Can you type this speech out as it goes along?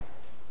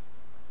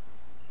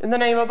In the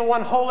name of the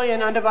one holy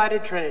and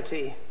undivided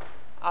Trinity.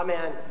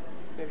 Amen.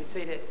 You may be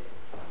seated.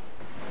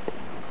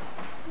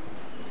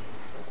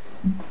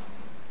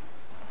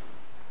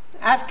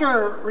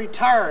 After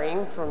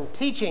retiring from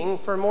teaching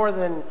for more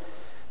than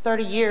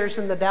 30 years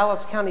in the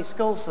Dallas County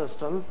school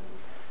system,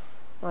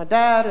 my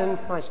dad and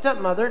my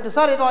stepmother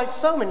decided, like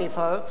so many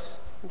folks,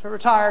 to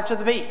retire to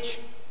the beach.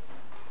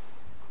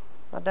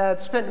 My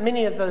dad spent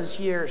many of those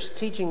years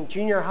teaching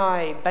junior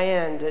high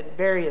band at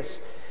various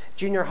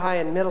junior high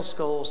and middle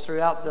schools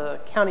throughout the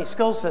county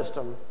school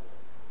system.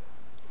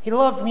 He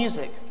loved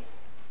music,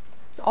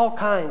 all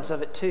kinds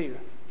of it too.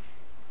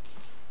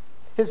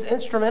 His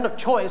instrument of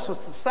choice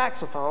was the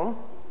saxophone,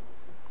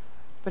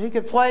 but he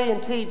could play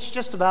and teach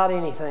just about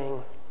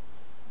anything.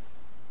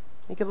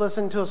 He could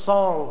listen to a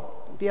song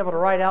and be able to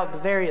write out the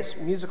various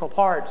musical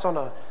parts on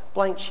a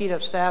blank sheet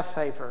of staff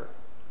paper.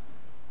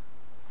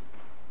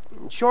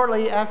 And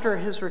shortly after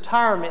his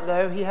retirement,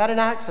 though, he had an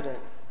accident.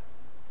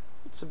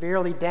 It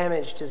severely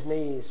damaged his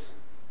knees.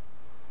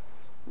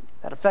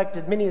 That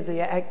affected many of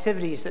the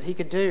activities that he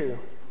could do.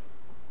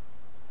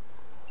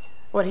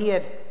 What he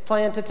had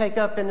planned to take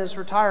up in his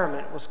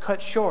retirement was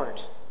cut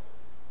short.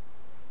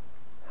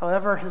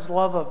 However, his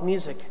love of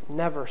music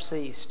never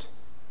ceased.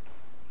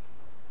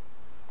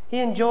 He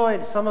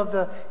enjoyed some of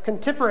the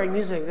contemporary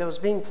music that was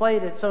being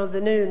played at some of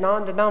the new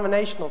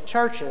non-denominational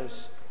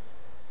churches.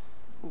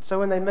 And so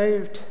when they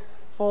moved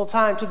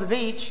full-time to the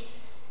beach,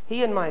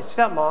 he and my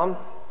stepmom,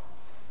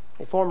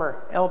 a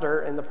former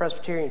elder in the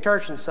Presbyterian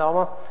Church in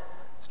Selma,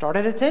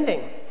 started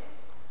attending.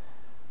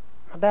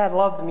 My dad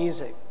loved the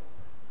music.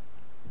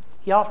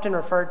 He often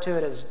referred to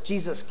it as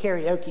Jesus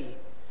karaoke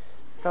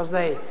because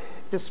they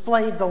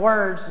displayed the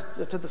words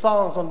to the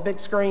songs on big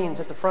screens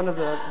at the front of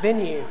the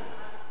venue.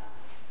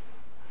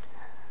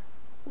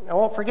 I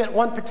won't forget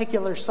one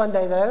particular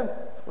Sunday, though,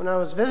 when I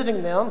was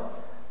visiting them,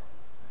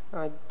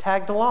 I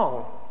tagged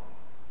along.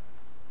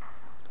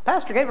 The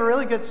pastor gave a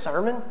really good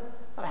sermon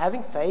about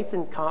having faith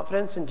and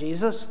confidence in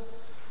Jesus.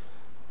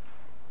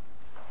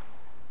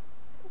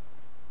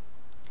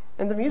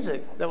 And the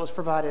music that was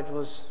provided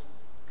was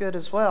good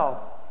as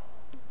well.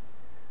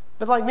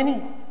 But like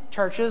many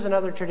churches and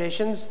other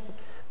traditions,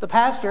 the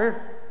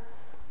pastor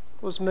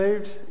was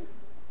moved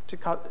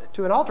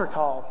to an altar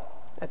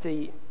call at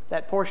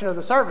that portion of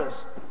the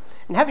service.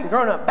 And having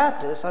grown up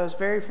Baptist, I was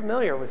very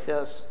familiar with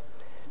this.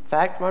 In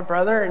fact, my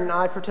brother and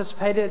I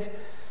participated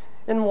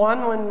in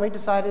one when we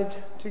decided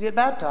to get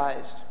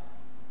baptized.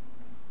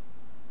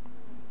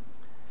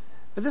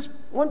 But this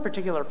one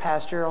particular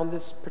pastor on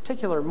this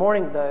particular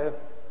morning, though,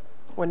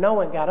 when no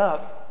one got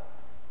up,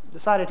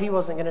 decided he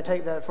wasn't going to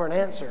take that for an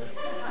answer.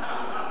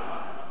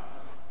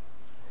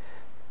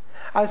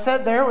 I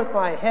sat there with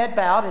my head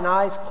bowed and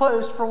eyes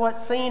closed for what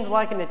seemed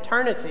like an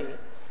eternity,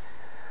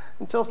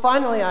 until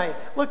finally I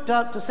looked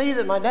up to see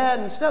that my dad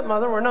and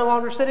stepmother were no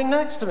longer sitting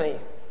next to me.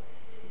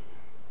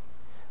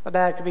 My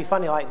dad could be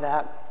funny like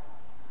that.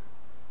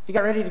 If he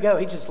got ready to go,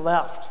 he just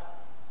left.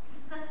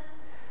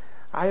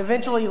 I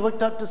eventually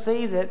looked up to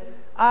see that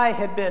I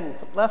had been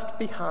left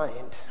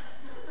behind.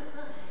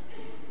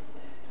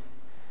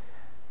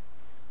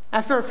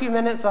 After a few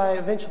minutes, I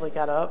eventually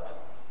got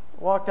up,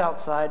 walked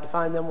outside to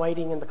find them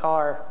waiting in the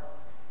car.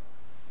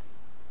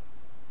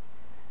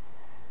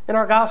 In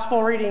our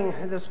gospel reading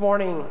this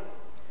morning,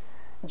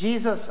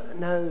 Jesus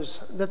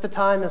knows that the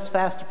time is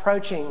fast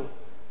approaching,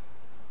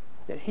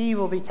 that he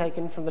will be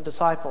taken from the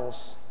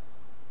disciples.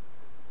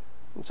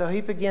 And so he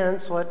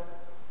begins what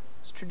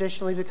has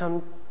traditionally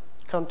come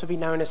to be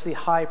known as the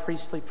high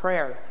priestly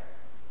prayer,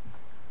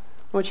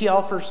 in which he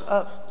offers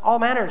up all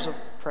manners of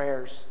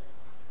prayers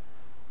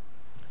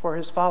for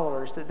his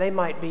followers, that they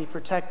might be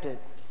protected,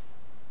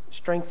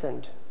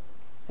 strengthened,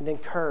 and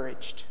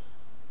encouraged.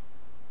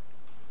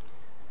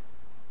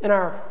 In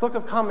our Book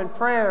of Common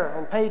Prayer,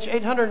 on page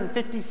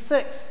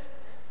 856,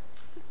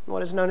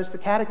 what is known as the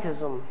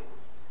Catechism,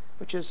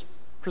 which is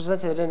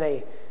presented in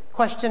a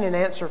question and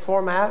answer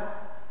format,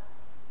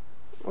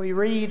 we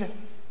read,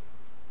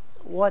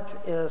 "What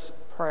is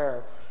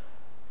prayer?"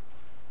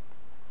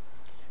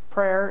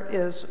 Prayer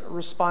is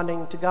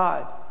responding to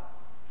God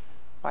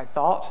by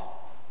thought,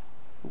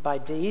 by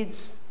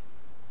deeds,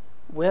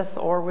 with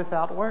or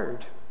without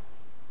word.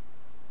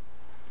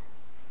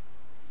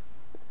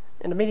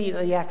 And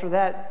immediately after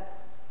that,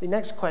 the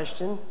next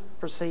question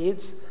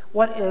proceeds,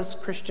 what is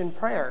Christian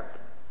prayer?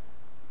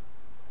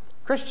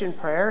 Christian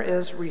prayer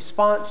is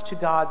response to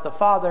God the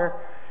Father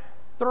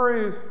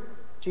through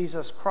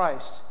Jesus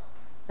Christ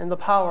and the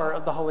power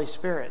of the Holy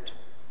Spirit.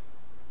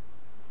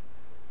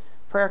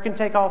 Prayer can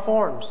take all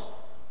forms.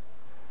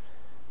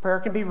 Prayer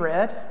can be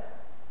read.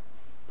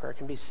 Prayer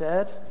can be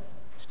said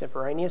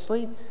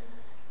extemporaneously.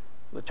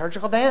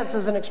 Liturgical dance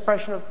is an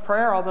expression of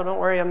prayer, although don't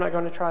worry, I'm not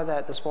going to try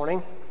that this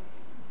morning.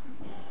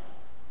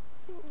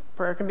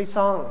 Prayer can be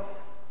sung.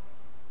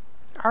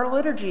 Our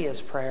liturgy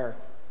is prayer.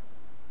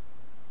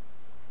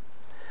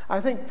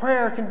 I think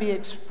prayer can be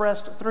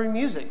expressed through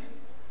music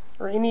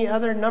or any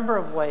other number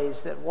of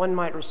ways that one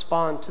might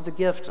respond to the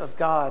gift of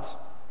God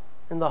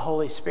and the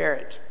Holy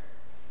Spirit.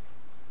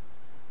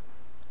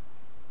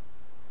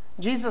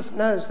 Jesus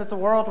knows that the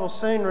world will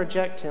soon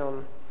reject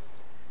him,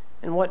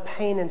 and what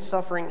pain and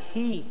suffering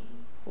he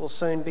will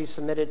soon be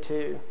submitted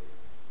to,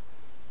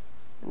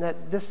 and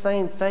that this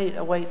same fate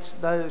awaits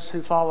those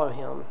who follow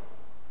him.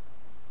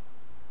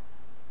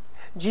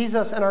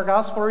 Jesus, in our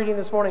gospel reading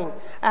this morning,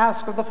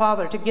 asked of the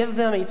Father to give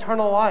them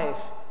eternal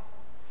life.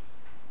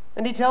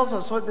 And he tells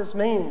us what this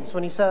means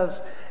when he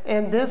says,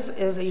 "And this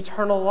is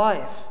eternal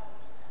life,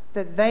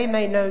 that they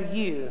may know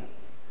you,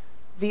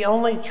 the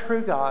only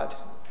true God,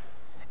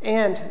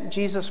 and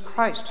Jesus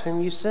Christ,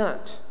 whom you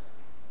sent."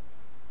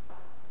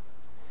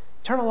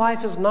 Eternal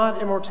life is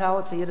not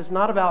immortality. It is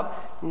not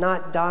about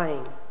not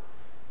dying.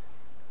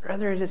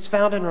 Rather, it is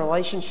found in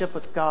relationship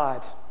with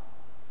God.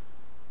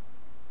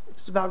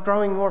 It's about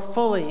growing more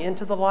fully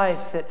into the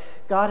life that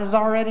God has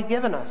already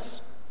given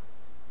us.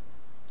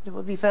 It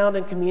will be found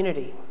in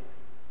community.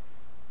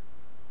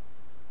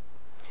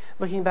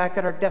 Looking back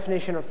at our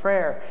definition of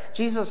prayer,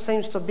 Jesus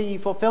seems to be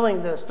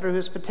fulfilling this through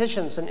his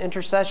petitions and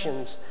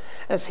intercessions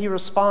as he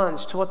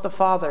responds to what the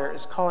Father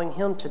is calling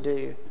him to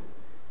do,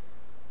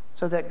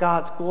 so that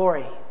God's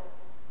glory,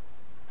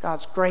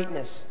 God's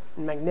greatness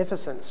and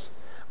magnificence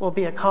will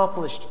be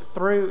accomplished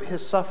through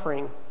his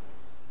suffering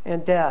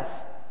and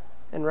death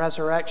and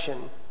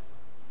resurrection.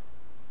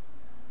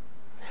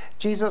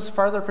 Jesus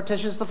further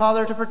petitions the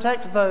Father to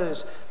protect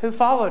those who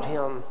followed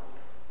him,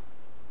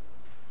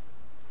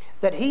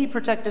 that he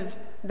protected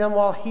them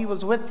while he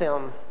was with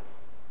them.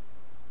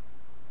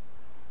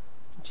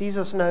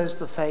 Jesus knows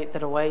the fate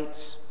that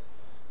awaits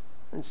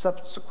and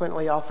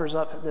subsequently offers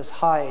up this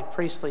high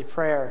priestly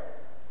prayer,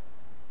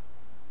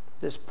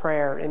 this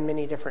prayer in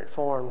many different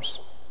forms.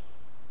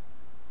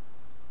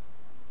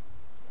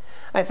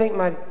 I think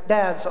my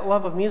dad's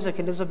love of music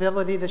and his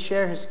ability to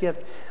share his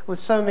gift with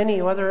so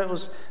many, whether it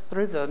was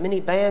through the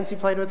many bands he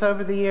played with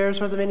over the years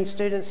or the many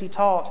students he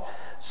taught,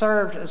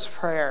 served as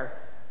prayer,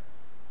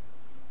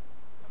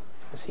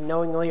 as he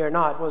knowingly or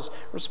not was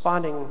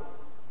responding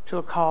to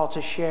a call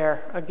to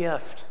share a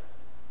gift.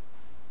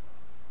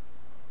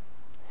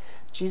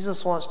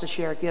 Jesus wants to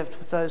share a gift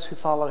with those who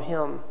follow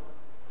him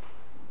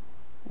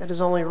that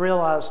is only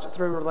realized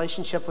through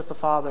relationship with the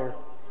Father.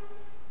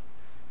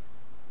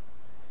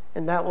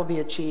 And that will be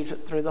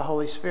achieved through the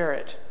Holy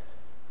Spirit.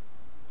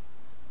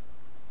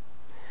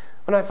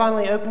 When I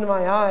finally opened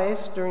my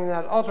eyes during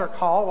that altar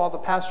call while the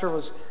pastor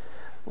was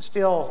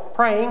still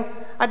praying,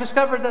 I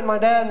discovered that my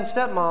dad and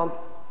stepmom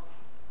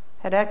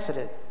had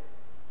exited.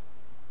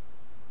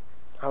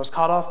 I was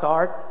caught off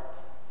guard,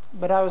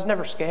 but I was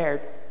never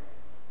scared.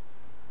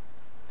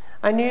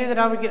 I knew that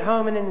I would get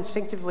home and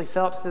instinctively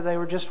felt that they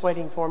were just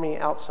waiting for me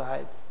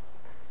outside.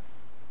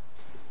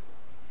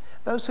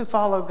 Those who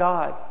follow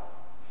God,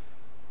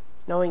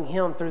 knowing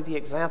him through the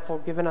example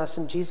given us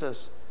in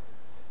Jesus,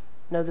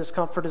 know this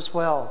comfort as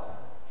well,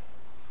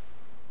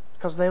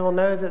 because they will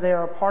know that they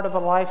are a part of a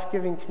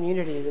life-giving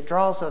community that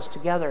draws us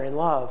together in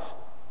love.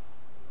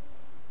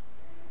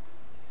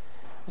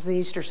 As the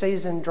Easter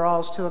season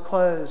draws to a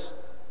close,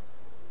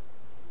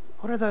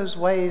 what are those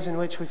ways in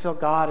which we feel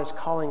God is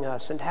calling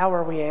us, and how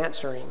are we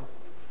answering?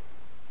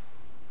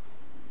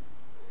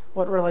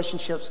 What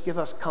relationships give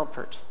us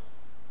comfort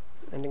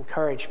and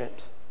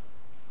encouragement?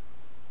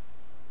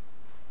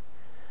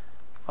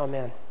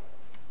 Amen.